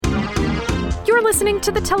for listening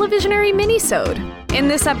to the Televisionary Minisode. In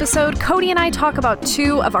this episode, Cody and I talk about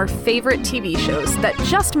two of our favorite TV shows that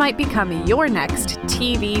just might become your next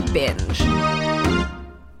TV binge.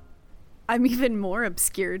 I'm even more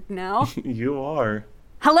obscured now. You are.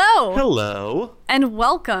 Hello! Hello. And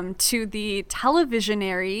welcome to the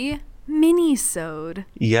Televisionary Minisode.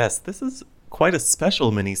 Yes, this is quite a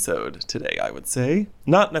special minisode today, I would say.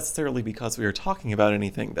 Not necessarily because we are talking about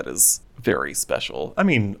anything that is very special. I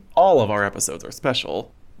mean, all of our episodes are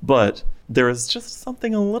special, but there is just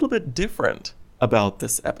something a little bit different about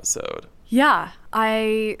this episode. Yeah,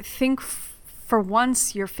 I think for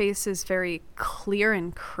once your face is very clear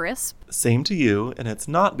and crisp. Same to you, and it's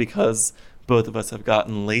not because both of us have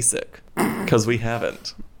gotten LASIK, because we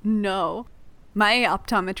haven't. No. My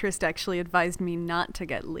optometrist actually advised me not to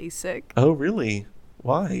get LASIK. Oh, really?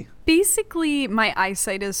 Why? Basically, my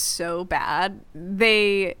eyesight is so bad.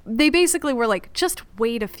 They basically were like, just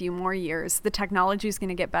wait a few more years. The technology is going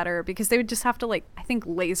to get better, because they would just have to, I think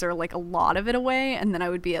laser a lot of it away, and then I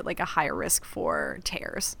would be at a higher risk for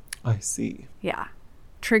tears. I see. Yeah.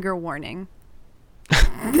 Trigger warning.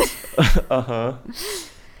 Uh-huh.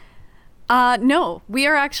 No, we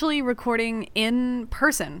are actually recording in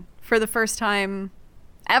person for the first time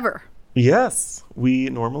ever. Yes, we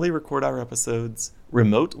normally record our episodes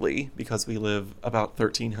remotely because we live about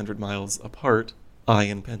 1,300 miles apart. I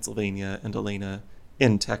in Pennsylvania and Elena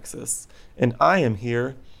in Texas. And I am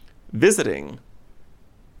here visiting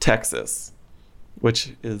Texas,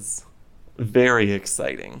 which is very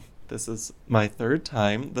exciting. This is my third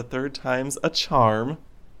time. The third time's a charm.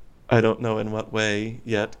 I don't know in what way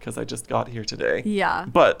yet because I just got here today. Yeah.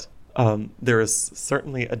 But there is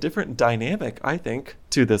certainly a different dynamic, I think,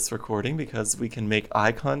 to this recording because we can make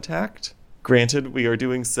eye contact. Granted, we are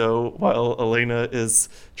doing so while Elena is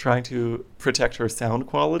trying to protect her sound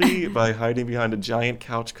quality by hiding behind a giant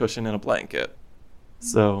couch cushion and a blanket.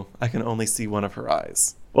 So I can only see one of her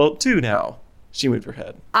eyes. Well, two now. She moved her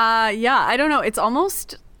head. Yeah, I don't know. It's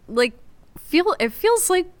almost it feels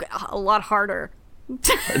like a lot harder.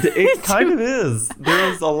 It kind of is. There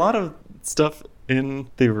is a lot of stuff in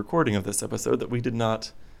the recording of this episode that we did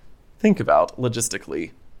not think about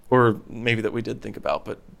logistically, or maybe that we did think about,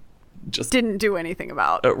 but just didn't do anything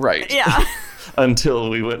about. Right. Yeah. Until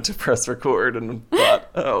we went to press record and thought,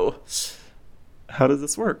 oh, how does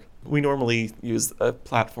this work? We normally use a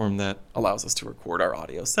platform that allows us to record our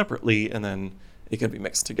audio separately, and then it can be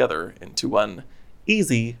mixed together into one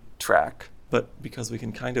easy track. But because we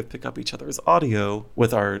can kind of pick up each other's audio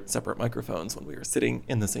with our separate microphones when we are sitting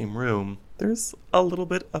in the same room, there's a little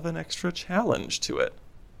bit of an extra challenge to it.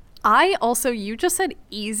 You just said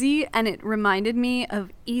easy, and it reminded me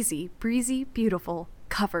of Easy, Breezy, Beautiful,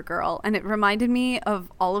 CoverGirl. And it reminded me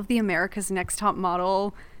of all of the America's Next Top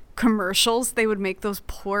Model commercials they would make those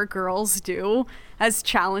poor girls do as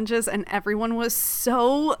challenges, and everyone was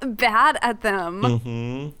so bad at them.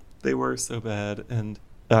 Mm-hmm. They were so bad, and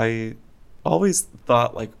I always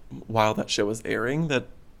thought while that show was airing that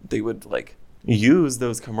they would use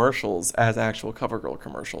those commercials as actual CoverGirl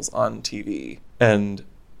commercials on TV. And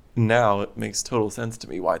now it makes total sense to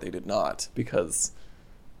me why they did not, because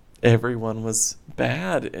everyone was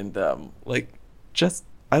bad in them.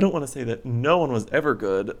 I don't want to say that no one was ever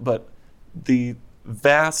good, but the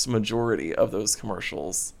vast majority of those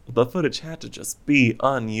commercials, the footage had to just be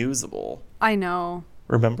unusable. I know.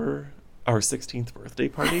 Remember our 16th birthday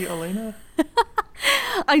party, Elena?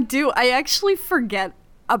 I do. I actually forget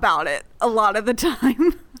about it a lot of the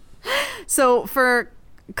time. So for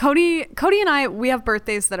Cody and I, we have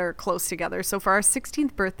birthdays that are close together. So for our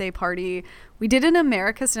 16th birthday party, we did an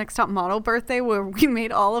America's Next Top Model birthday where we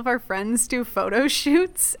made all of our friends do photo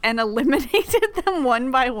shoots and eliminated them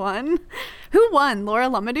one by one. Who won? Laura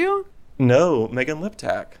Lumadou? No, Megan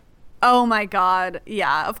Liptak. Oh my God.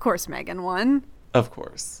 Yeah, of course Megan won. Of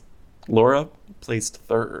course. Laura placed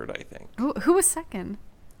third, I think. Who was second?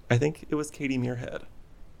 I think it was Katie Muirhead.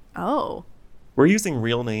 Oh. We're using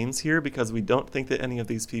real names here because we don't think that any of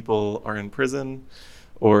these people are in prison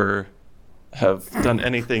or have done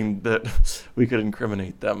anything that we could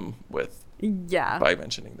incriminate them with. Yeah. By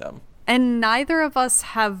mentioning them. And neither of us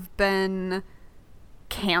have been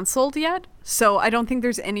canceled yet, so I don't think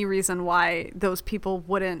there's any reason why those people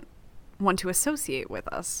wouldn't want to associate with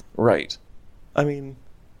us. Right. I mean,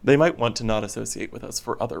 they might want to not associate with us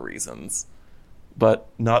for other reasons, but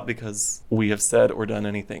not because we have said or done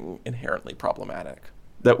anything inherently problematic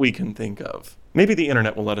that we can think of. Maybe the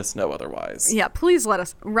internet will let us know otherwise. Yeah, please let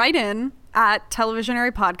us write in at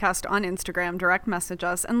Televisionary Podcast on Instagram, direct message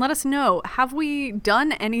us, and let us know, have we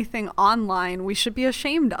done anything online we should be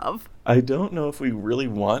ashamed of? I don't know if we really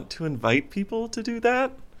want to invite people to do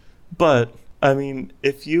that, but I mean,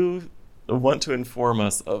 if you want to inform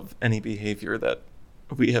us of any behavior that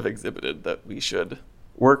we have exhibited that we should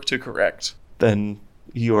work to correct, then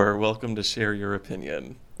you are welcome to share your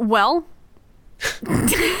opinion. Well,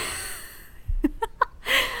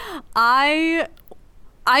 I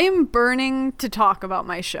am burning to talk about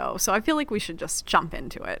my show, so I feel like we should just jump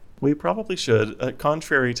into it. We probably should.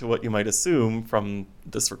 Contrary to what you might assume from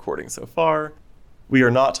this recording so far, we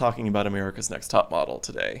are not talking about America's Next Top Model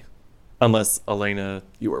today. Unless, Elena,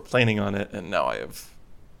 you were planning on it, and now I have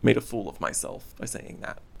made a fool of myself by saying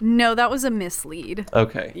that. No, that was a mislead.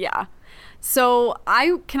 Okay. Yeah. So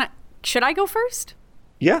should I go first?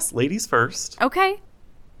 Yes, ladies first. Okay.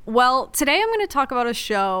 Well, today I'm going to talk about a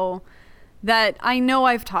show that I know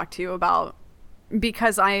I've talked to you about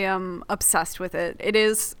because I am obsessed with it. It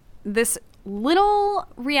is this little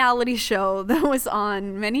reality show that was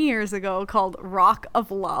on many years ago called Rock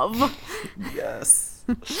of Love. Yes.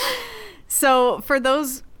 So for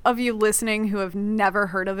those of you listening who have never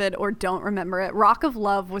heard of it or don't remember it, Rock of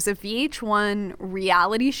Love was a VH1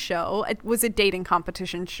 reality show. It was a dating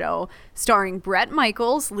competition show starring Bret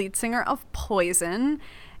Michaels, lead singer of Poison,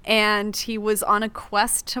 and he was on a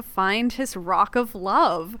quest to find his rock of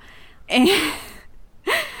love.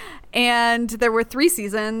 And there were 3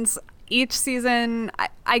 seasons. Each season,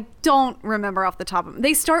 I don't remember off the top of them.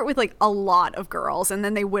 They start with like a lot of girls, and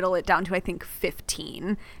then they whittle it down to I think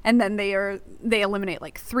 15, and then they eliminate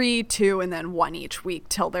like 3, 2, and then 1 each week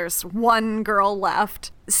till there's 1 girl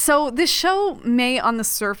left. So this show may on the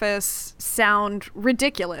surface sound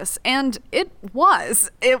ridiculous, and it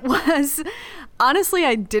was. It was. Honestly,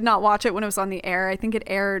 I did not watch it when it was on the air. I think it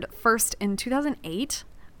aired first in 2008.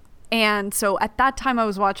 And so at that time, I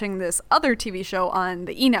was watching this other TV show on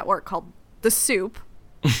the E! Network called The Soup.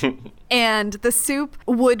 And The Soup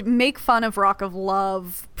would make fun of Rock of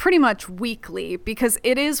Love pretty much weekly because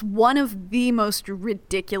it is one of the most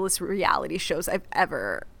ridiculous reality shows I've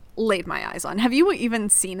ever laid my eyes on. Have you even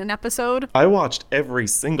seen an episode? I watched every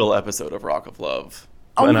single episode of Rock of Love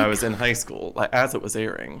when I was in high school, like, as it was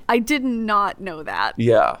airing. I did not know that.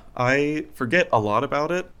 Yeah, I forget a lot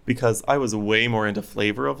about it because I was way more into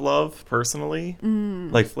Flavor of Love, personally.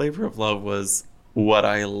 Like, Flavor of Love was what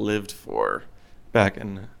I lived for back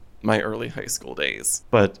in my early high school days.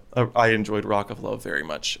 But I enjoyed Rock of Love very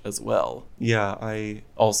much as well. Yeah, I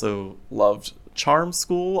also loved Charm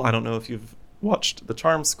School. I don't know if you've watched the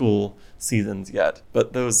Charm School seasons yet,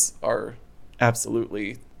 but those are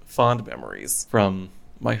absolutely fond memories from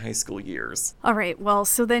my high school years. All right. Well,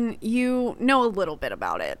 so then you know a little bit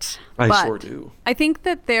about it. I sure do. I think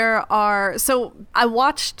that so I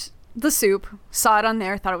watched The Soup, saw it on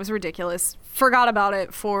there, thought it was ridiculous, forgot about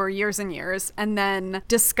it for years and years, and then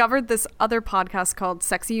discovered this other podcast called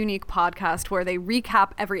Sexy Unique Podcast where they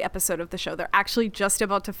recap every episode of the show. They're actually just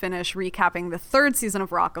about to finish recapping the 3rd season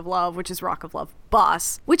of Rock of Love, which is Rock of Love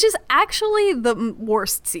Bus, which is actually the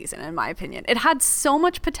worst season in my opinion. It had so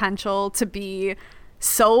much potential to be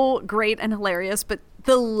so great and hilarious, but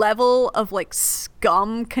the level of like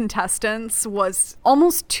scum contestants was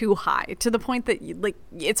almost too high to the point that like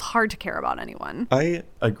it's hard to care about anyone. I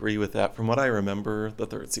agree with that. From what I remember, the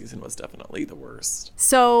 3rd season was definitely the worst.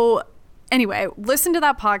 So anyway, listen to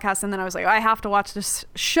that podcast, and then I was like, I have to watch this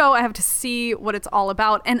show. I have to see what it's all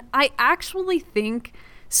about. And I actually think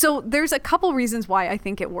so there's a couple reasons why I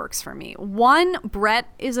think it works for me. One, Bret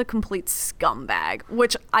is a complete scumbag,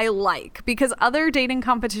 which I like because other dating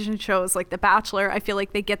competition shows like The Bachelor, I feel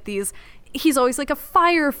like they get these, he's always like a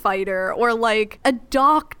firefighter or like a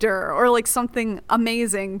doctor or like something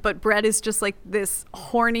amazing. But Bret is just like this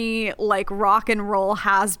horny, like rock and roll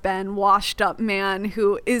has-been washed up man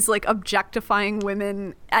who is like objectifying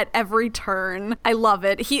women at every turn. I love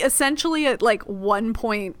it. He essentially at like one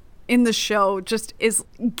point in the show just is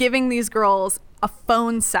giving these girls a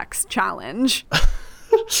phone sex challenge.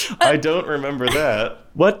 I don't remember that.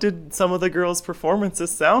 What did some of the girls'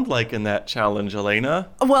 performances sound like in that challenge, Elena?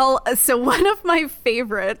 Well, so one of my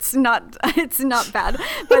favorites, it's not bad,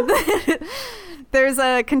 but there's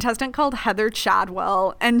a contestant called Heather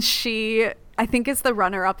Chadwell, and she, I think is the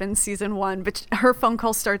runner-up in season 1, but her phone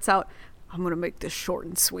call starts out, "I'm going to make this short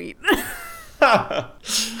and sweet."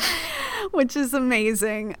 Which is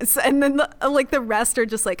amazing. So, and then the rest are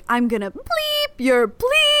just like, "I'm gonna bleep your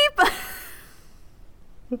bleep."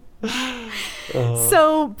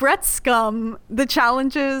 So Brett's scum, the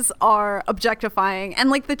challenges are objectifying, and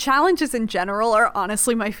like the challenges in general are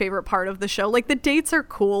honestly my favorite part of the show. Like the dates are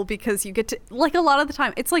cool because you get to, like, a lot of the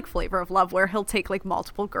time it's like Flavor of Love where he'll take like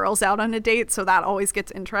multiple girls out on a date, so that always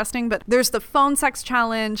gets interesting. But there's the phone sex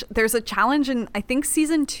challenge. There's a challenge in, I think,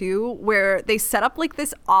 season 2 where they set up like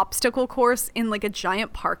this obstacle course in like a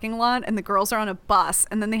giant parking lot, and the girls are on a bus,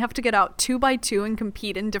 and then they have to get out 2 by 2 and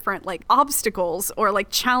compete in different like obstacles or like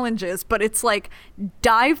challenges. But it's like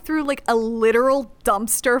dive through like a literal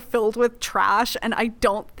dumpster filled with trash, and I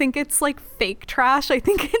don't think it's like fake trash. I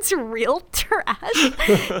think it's real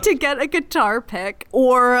trash to get a guitar pick.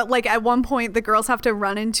 Or like at one point the girls have to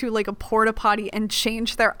run into like a porta potty and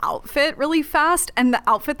change their outfit really fast, and the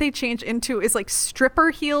outfit they change into is like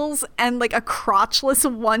stripper heels and like a crotchless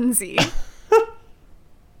onesie.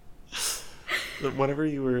 Whenever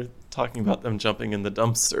you were talking about them jumping in the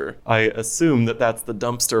dumpster, I assume that that's the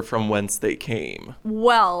dumpster from whence they came.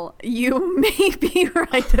 Well, you may be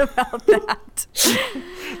right about that.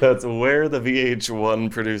 That's where the VH1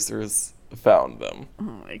 producers found them. Oh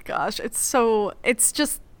my gosh, it's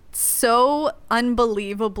just so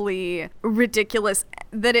unbelievably ridiculous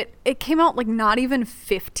that it came out like not even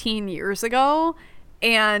 15 years ago,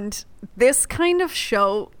 and this kind of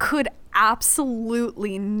show could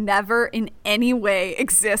absolutely never in any way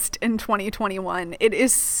exist in 2021. It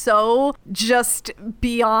is so just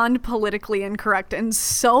beyond politically incorrect in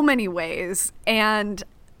so many ways,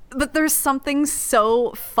 but there's something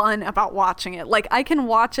so fun about watching it. Like, I can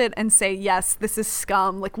watch it and say, yes, this is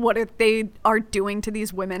scum. Like, what they are doing to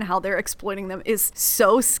these women, how they're exploiting them is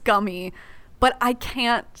so scummy, but I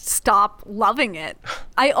can't stop loving it.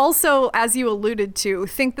 I also, as you alluded to,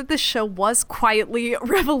 think that this show was quietly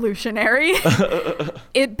revolutionary.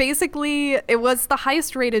 It was the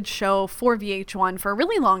highest rated show for VH1 for a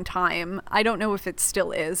really long time. I don't know if it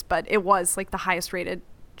still is, but it was like the highest rated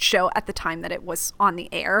show at the time that it was on the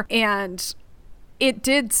air. And it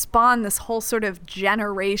did spawn this whole sort of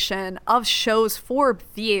generation of shows for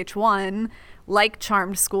VH1, like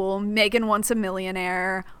Charmed School, Megan Wants a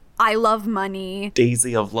Millionaire, I Love Money,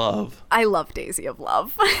 Daisy of Love. I love Daisy of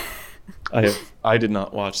Love. I did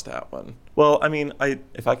not watch that one. Well, I mean,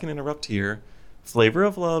 if I can interrupt here, Flavor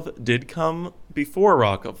of Love did come before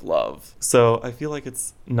Rock of Love. So I feel like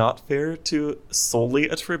it's not fair to solely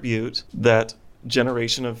attribute that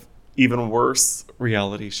generation of even worse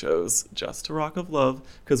reality shows just to Rock of Love,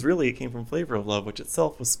 because really it came from Flavor of Love, which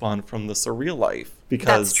itself was spawned from The Surreal Life.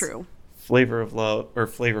 Because that's true. Flavor of Love, or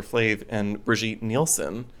Flavor Flav, and Brigitte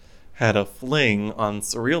Nielsen had a fling on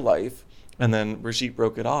Surreal Life, and then Brigitte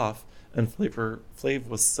broke it off, and Flavor Flav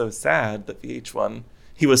was so sad that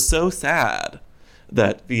he was so sad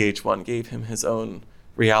that VH1 gave him his own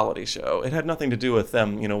reality show. It had nothing to do with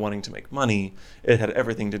them, wanting to make money. It had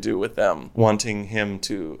everything to do with them wanting him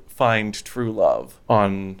to find true love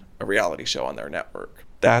on a reality show on their network.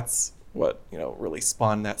 That's what, really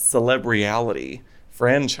spawned that celebrity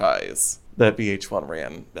franchise that VH1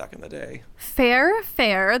 ran back in the day.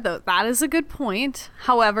 Fair, though that is a good point.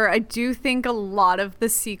 However, I do think a lot of the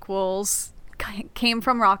sequels came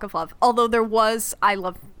from Rock of Love, although there was I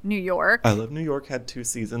Love New York. I Love New York had 2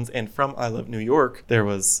 seasons, and from I Love New York, there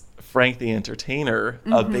was Frank the Entertainer,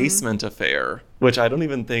 A Basement Affair, which I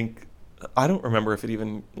don't remember if it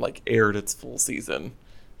even aired its full season,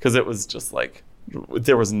 because it was just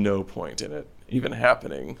there was no point in it even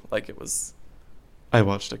happening. I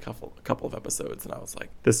watched a couple of episodes and I was like,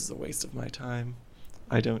 this is a waste of my time.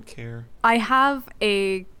 I don't care. I have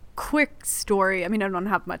a quick story. I mean, I don't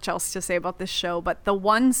have much else to say about this show, but the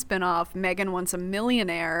one spinoff, Megan Wants a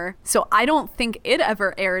Millionaire, so I don't think it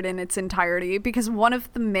ever aired in its entirety because one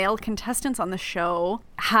of the male contestants on the show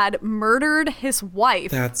had murdered his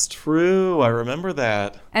wife. That's true. I remember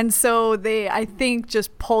that. And so they, I think,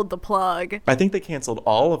 just pulled the plug. I think they canceled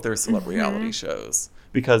all of their celebrity reality shows,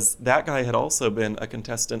 because that guy had also been a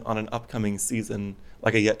contestant on an upcoming season,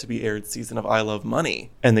 like a yet-to-be-aired season of I Love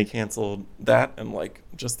Money. And they canceled that and,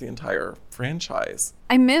 just the entire franchise.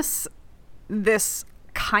 I miss this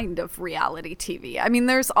kind of reality TV. I mean,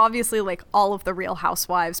 there's obviously, all of the Real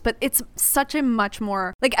Housewives, but it's such a much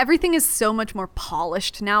more, everything is so much more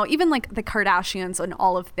polished now. Even, the Kardashians and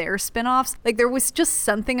all of their spinoffs. There was just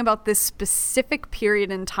something about this specific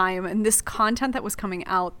period in time and this content that was coming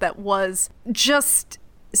out that was just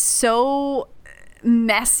so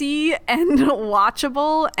messy and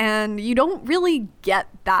watchable, and you don't really get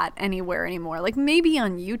that anywhere anymore. Maybe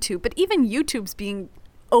on YouTube, but even YouTube's being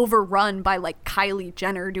overrun by Kylie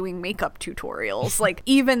Jenner doing makeup tutorials.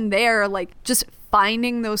 Even there, just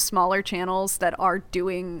finding those smaller channels that are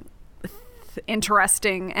doing with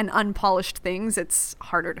interesting and unpolished things, it's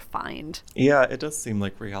harder to find. Yeah, it does seem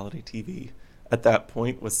like reality TV at that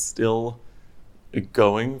point was still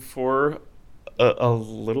going for a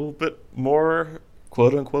little bit more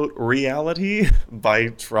quote unquote reality by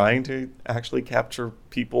trying to actually capture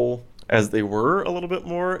people as they were a little bit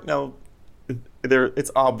more. Now,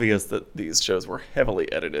 it's obvious that these shows were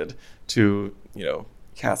heavily edited to,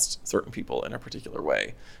 cast certain people in a particular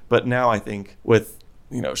way. But now I think with,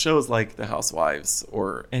 shows like The Housewives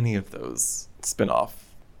or any of those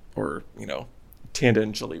spin-off or,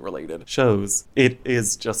 tangentially related shows, it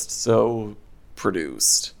is just so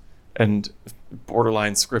produced and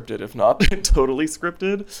borderline scripted, if not totally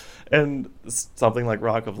scripted. And something like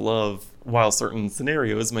Rock of Love, while certain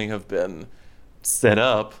scenarios may have been set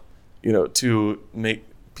up, to make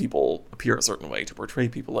people appear a certain way, to portray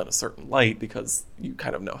people in a certain light because you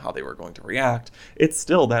kind of know how they were going to react, it's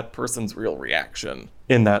still that person's real reaction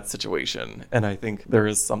in that situation. And I think there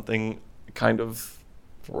is something kind of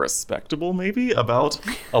respectable maybe about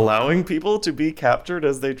allowing people to be captured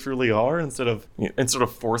as they truly are instead of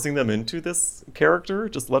forcing them into this character,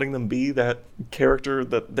 just letting them be that character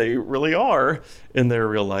that they really are in their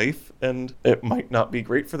real life. And it might not be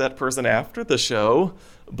great for that person after the show,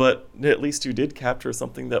 but at least you did capture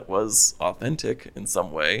something that was authentic in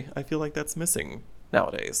some way. I feel like that's missing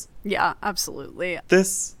nowadays. Yeah, absolutely.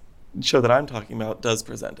 This show that I'm talking about does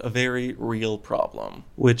present a very real problem,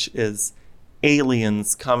 which is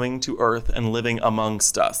aliens coming to Earth and living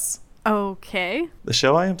amongst us. Okay. The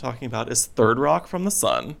show I am talking about is Third Rock from the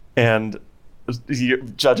Sun, and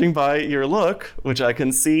judging by your look, which I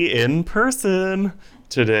can see in person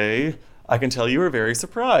today, I can tell you were very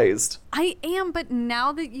surprised. I am, but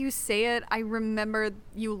now that you say it, I remember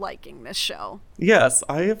you liking this show. Yes,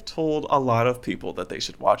 I have told a lot of people that they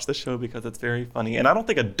should watch the show because it's very funny, and I don't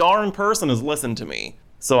think a darn person has listened to me.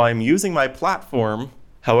 So I'm using my platform,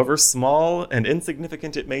 however small and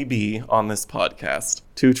insignificant it may be on this podcast,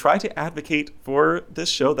 to try to advocate for this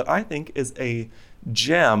show that I think is a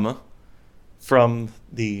gem from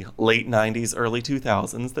the late 90s, early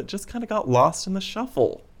 2000s that just kind of got lost in the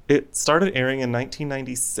shuffle. It started airing in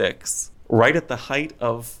 1996, right at the height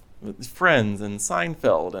of Friends and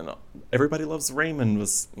Seinfeld, and Everybody Loves Raymond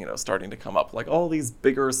was, starting to come up, like all these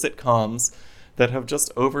bigger sitcoms that have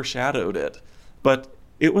just overshadowed it. But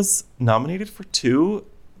it was nominated for 2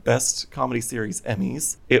 Best Comedy Series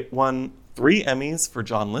Emmys. It won 3 Emmys for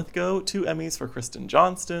John Lithgow, 2 Emmys for Kristen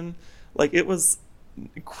Johnston. Like, it was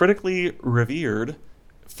critically revered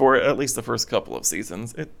for at least the first couple of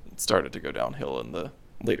seasons. It started to go downhill in the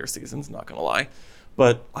later seasons, not gonna lie.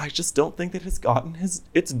 But I just don't think that it's gotten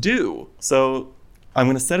its due. So I'm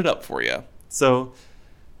gonna set it up for you. So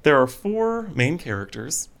there are 4 main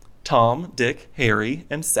characters: Tom, Dick, Harry,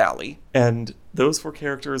 and Sally. And those 4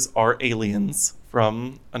 characters are aliens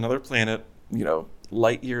from another planet,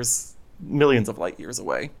 light years, millions of light years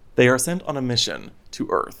away. They are sent on a mission to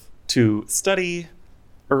Earth to study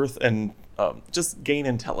Earth and just gain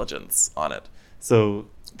intelligence on it. So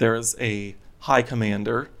there's a high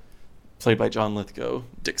commander, played by John Lithgow,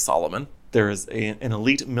 Dick Solomon. There is an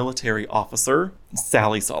elite military officer,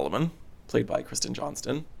 Sally Solomon, played by Kristen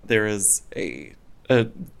Johnston. There is a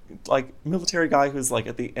military guy who's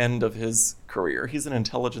at the end of his career. He's an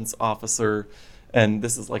intelligence officer, and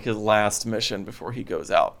this is his last mission before he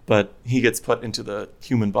goes out. But he gets put into the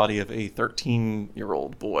human body of a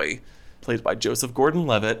 13-year-old boy, played by Joseph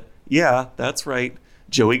Gordon-Levitt. Yeah, that's right.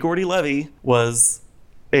 Joey Gordy-Levy was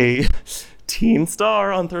a teen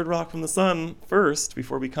star on Third Rock from the Sun first,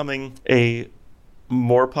 before becoming a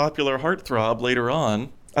more popular heartthrob later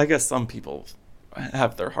on. I guess some people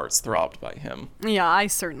have their hearts throbbed by him. Yeah, I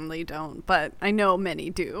certainly don't, but I know many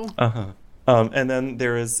do. And then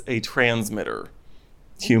there is a transmitter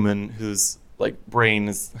human whose brain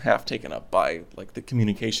is half taken up by the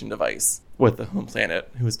communication device with the home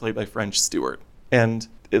planet, who is played by French Stewart. And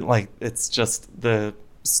it's just the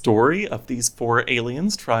story of these 4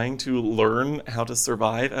 aliens trying to learn how to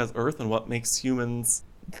survive as Earth and what makes humans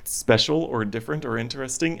special or different or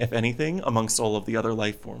interesting, if anything, amongst all of the other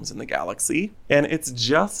life forms in the galaxy. And it's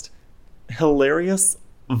just hilarious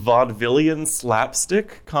vaudevillian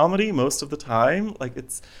slapstick comedy most of the time.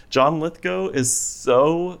 It's John Lithgow is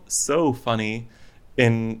so funny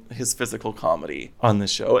in his physical comedy on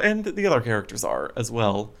this show, and the other characters are as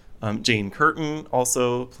well. Jane Curtin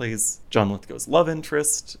also plays John Lithgow's love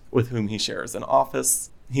interest, with whom he shares an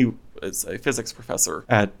office. He is a physics professor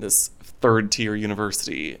at this 3rd-tier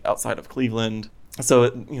university outside of Cleveland.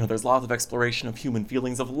 So, there's lots of exploration of human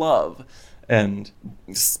feelings of love and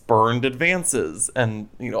spurned advances and,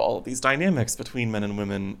 all of these dynamics between men and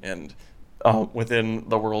women and within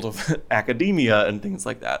the world of academia and things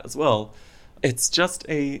like that as well. It's just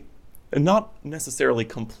a not necessarily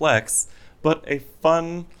complex, but a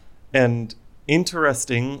fun and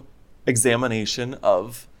interesting examination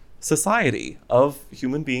of society, of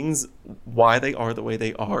human beings, why they are the way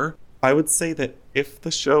they are. I would say that if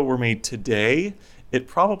the show were made today, it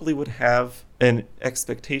probably would have an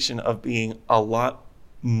expectation of being a lot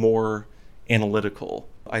more analytical.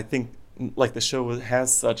 I think like the show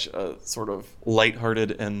has such a sort of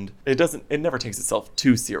lighthearted, and it never takes itself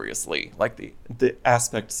too seriously. Like the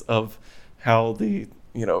aspects of how the,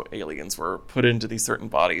 aliens were put into these certain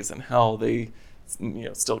bodies and how they,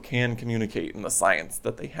 still can communicate, in the science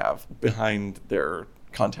that they have behind their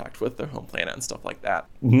contact with their home planet and stuff like that.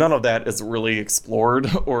 None of that is really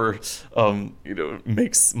explored or,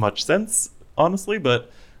 makes much sense, honestly,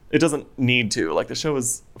 but it doesn't need to. Like, the show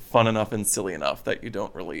is fun enough and silly enough that you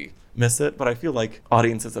don't really miss it. But I feel like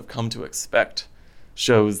audiences have come to expect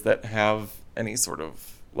shows that have any sort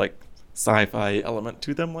of like sci-fi element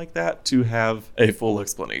to them like that to have a full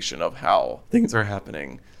explanation of how things are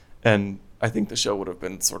happening. And I think the show would have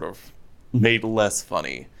been sort of made less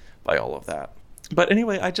funny by all of that. But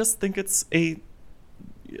anyway, I just think it's a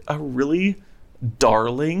really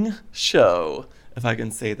darling show, if I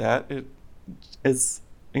can say that. It is,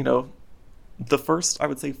 the first, I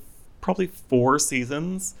would say, probably 4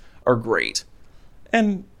 seasons are great.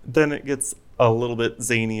 And then it gets a little bit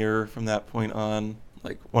zanier from that point on.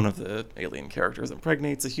 Like, one of the alien characters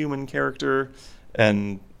impregnates a human character,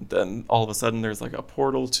 and then all of a sudden there's like a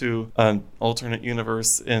portal to an alternate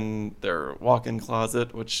universe in their walk-in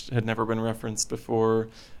closet, which had never been referenced before,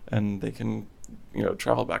 and they can,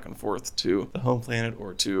 travel back and forth to the home planet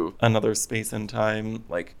or to another space and time.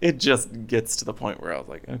 Like, it just gets to the point where I was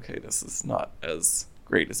like, okay, this is not as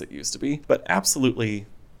great as it used to be. But absolutely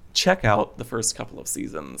check out the first couple of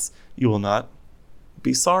seasons. You will not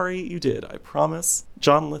be sorry you did, I promise.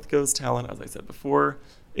 John Lithgow's talent, as I said before,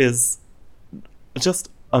 is just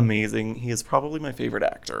amazing. He is probably my favorite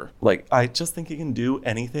actor. Like, I just think he can do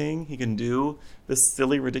anything. He can do this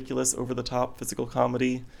silly, ridiculous, over-the-top physical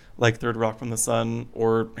comedy like Third Rock from the Sun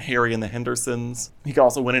or Harry and the Hendersons. He can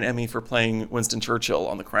also win an Emmy for playing Winston Churchill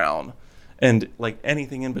on The Crown. And like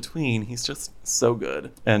anything in between, he's just so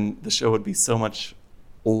good. And the show would be so much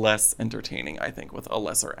less entertaining, I think, with a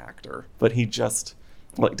lesser actor. But he just,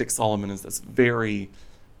 like Dick Solomon, is this very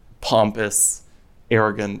pompous,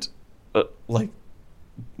 arrogant,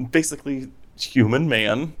 basically human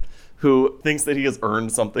man who thinks that he has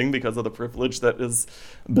earned something because of the privilege that is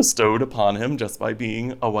bestowed upon him just by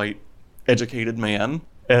being a white, educated man.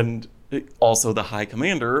 And also the high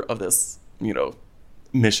commander of this,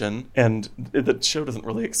 mission. And the show doesn't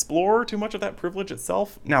really explore too much of that privilege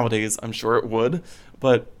itself. Nowadays, I'm sure it would.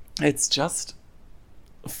 But it's just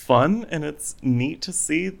fun, and it's neat to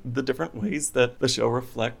see the different ways that the show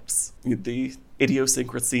reflects the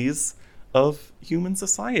idiosyncrasies of human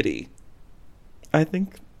society. I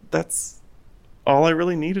think that's all I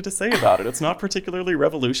really needed to say about it. It's not particularly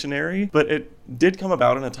revolutionary, but it did come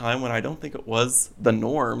about in a time when I don't think it was the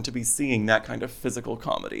norm to be seeing that kind of physical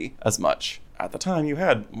comedy as much. At the time, you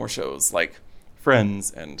had more shows like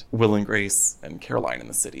Friends and Will and Grace and Caroline in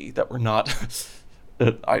the City that were not...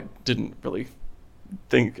 I didn't really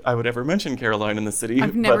think I would ever mention Caroline in the City.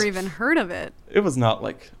 I've never even heard of it. It was not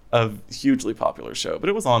like a hugely popular show, but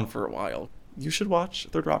it was on for a while. You should watch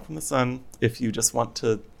Third Rock from the Sun if you just want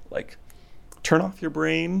to, like, turn off your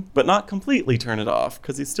brain, but not completely turn it off,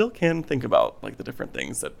 because you still can think about, like, the different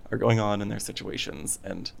things that are going on in their situations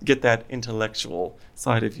and get that intellectual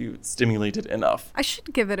side of you stimulated enough. I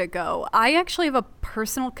should give it a go. I actually have a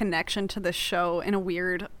personal connection to the show in a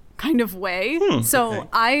weird kind of way. So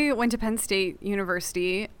I went to Penn State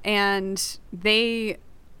University, and they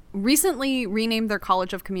recently renamed their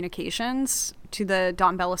College of Communications to the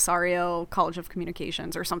Don Belisario College of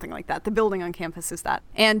Communications or something like that. The building on campus is that.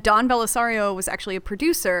 And Don Belisario was actually a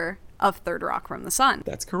producer of Third Rock from the Sun.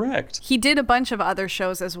 That's correct. He did a bunch of other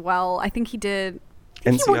shows as well. I think he did...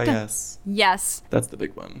 NCIS. Yes. That's the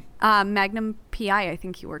big one. Magnum PI, I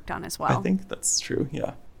think he worked on as well. I think that's true,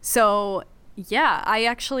 yeah. So, yeah, I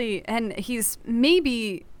actually... And he's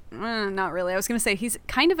maybe... not really. I was going to say he's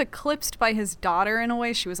kind of eclipsed by his daughter in a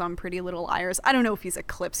way. She was on Pretty Little Liars. I don't know if he's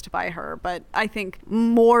eclipsed by her, but I think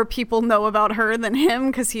more people know about her than him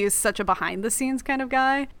because he is such a behind the scenes kind of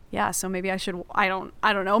guy. Yeah, so maybe I should, I don't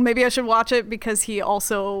know. Maybe I should watch it because he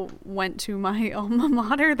also went to my alma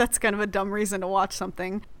mater. That's kind of a dumb reason to watch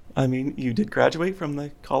something. I mean, you did graduate from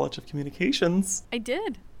the College of Communications. I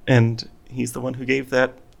did. And he's the one who gave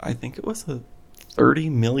that, I think it was a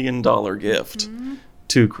 $30 million gift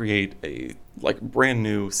to create a like brand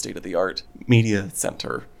new state-of-the-art media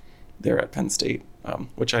center there at Penn State,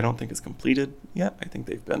 which I don't think is completed yet. I think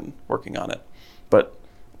they've been working on it. But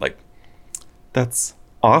like, that's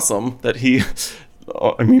awesome that he,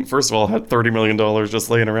 I mean, first of all, had $30 million just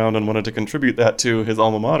laying around and wanted to contribute that to his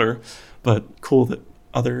alma mater. But cool that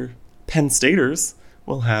other Penn Staters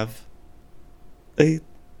will have a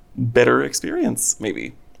better experience,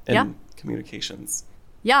 maybe, in communications.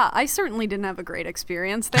 Yeah, I certainly didn't have a great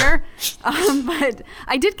experience there, but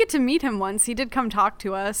I did get to meet him once. He did come talk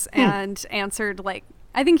to us and answered, like,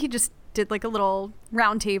 I think he just did like a little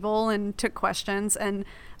round table and took questions. And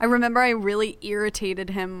I remember I really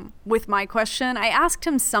irritated him with my question. I asked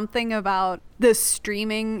him something about the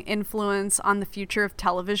streaming influence on the future of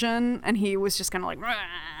television, and he was just kind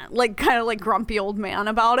of like kind of like grumpy old man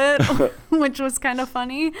about it, which was kind of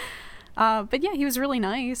funny. But yeah, he was really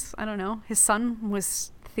nice. I don't know. His son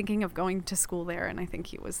was thinking of going to school there, and I think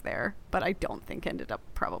he was there, but I don't think ended up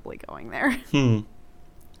probably going there.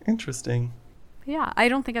 Interesting. Yeah, I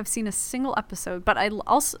don't think I've seen a single episode, but I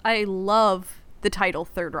love the title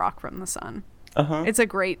Third Rock from the Sun. It's a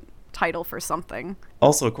great title for something.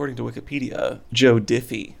 Also, according to Wikipedia, Joe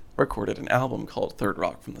Diffie recorded an album called Third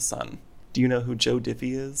Rock from the Sun. Do you know who Joe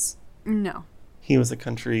Diffie is? No. He was a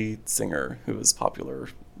country singer who was popular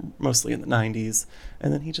mostly in the 90s,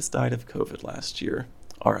 and then he just died of COVID last year.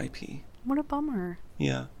 R.I.P. What a bummer.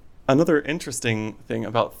 Yeah. Another interesting thing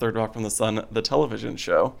about Third Rock from the Sun, the television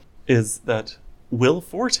show, is that Will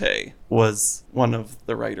Forte was one of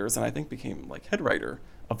the writers, and I think became like head writer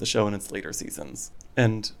of the show in its later seasons.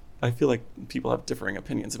 And I feel like people have differing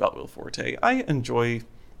opinions about Will Forte. I enjoy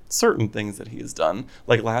certain things that he has done,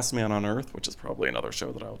 like Last Man on Earth, which is probably another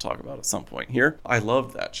show that I will talk about at some point here. I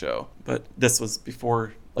loved that show, but this was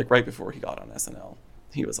before, like right before he got on SNL.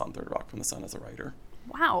 He was on Third Rock from the Sun as a writer.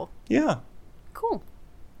 Wow. Yeah. Cool.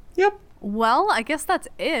 Yep. Well, I guess that's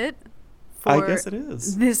it. I guess it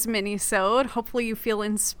is. This mini-sode. Hopefully you feel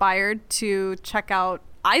inspired to check out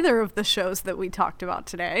either of the shows that we talked about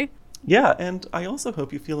today. Yeah, and I also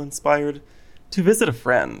hope you feel inspired to visit a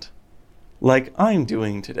friend, like I'm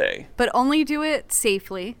doing today. But only do it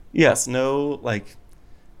safely. Yes, no, like,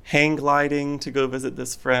 hang gliding to go visit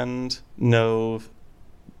this friend. No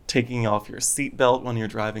taking off your seatbelt when you're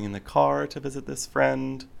driving in the car to visit this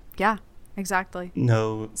friend. Yeah, exactly.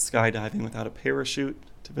 No skydiving without a parachute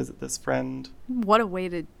to visit this friend. What a way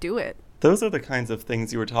to do it. Those are the kinds of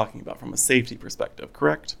things you were talking about from a safety perspective,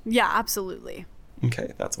 correct? Yeah, absolutely.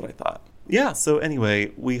 Okay, that's what I thought. Yeah, so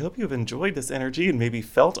anyway, we hope you've enjoyed this energy and maybe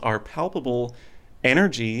felt our palpable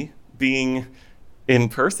energy being in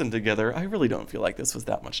person together. I really don't feel like this was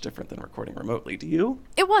that much different than recording remotely. Do you?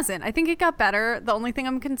 It wasn't. I think it got better. The only thing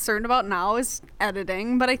I'm concerned about now is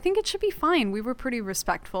editing, but I think it should be fine. We were pretty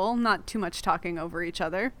respectful, not too much talking over each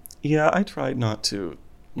other. Yeah, I tried not to,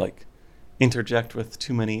 like, interject with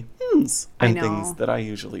too many hmms and things that I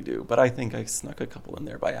usually do, but I think I snuck a couple in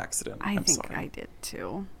there by accident. I'm think sorry. I did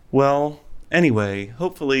too. Well, anyway,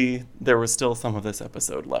 hopefully there was still some of this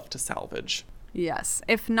episode left to salvage. Yes.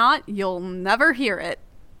 If not, you'll never hear it.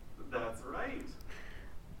 That's right.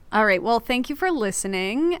 All right. Well, thank you for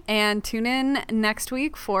listening, and tune in next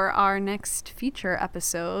week for our next feature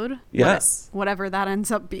episode. Yes. Whatever that ends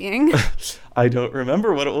up being. I don't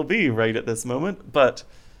remember what it will be right at this moment, but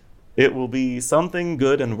it will be something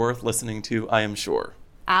good and worth listening to, I am sure.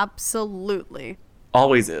 Absolutely.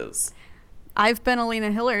 Always is. I've been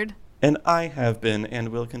Alina Hillard. And I have been and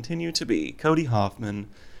will continue to be Cody Hoffman.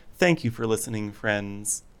 Thank you for listening,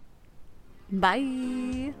 friends.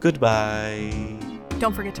 Bye. Goodbye.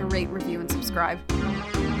 Don't forget to rate, review, and subscribe.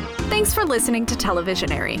 Thanks for listening to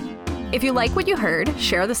Televisionary. If you like what you heard,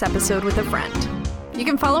 share this episode with a friend. You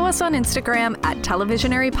can follow us on Instagram at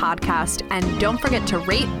Televisionary Podcast, and don't forget to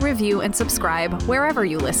rate, review, and subscribe wherever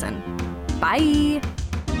you listen. Bye!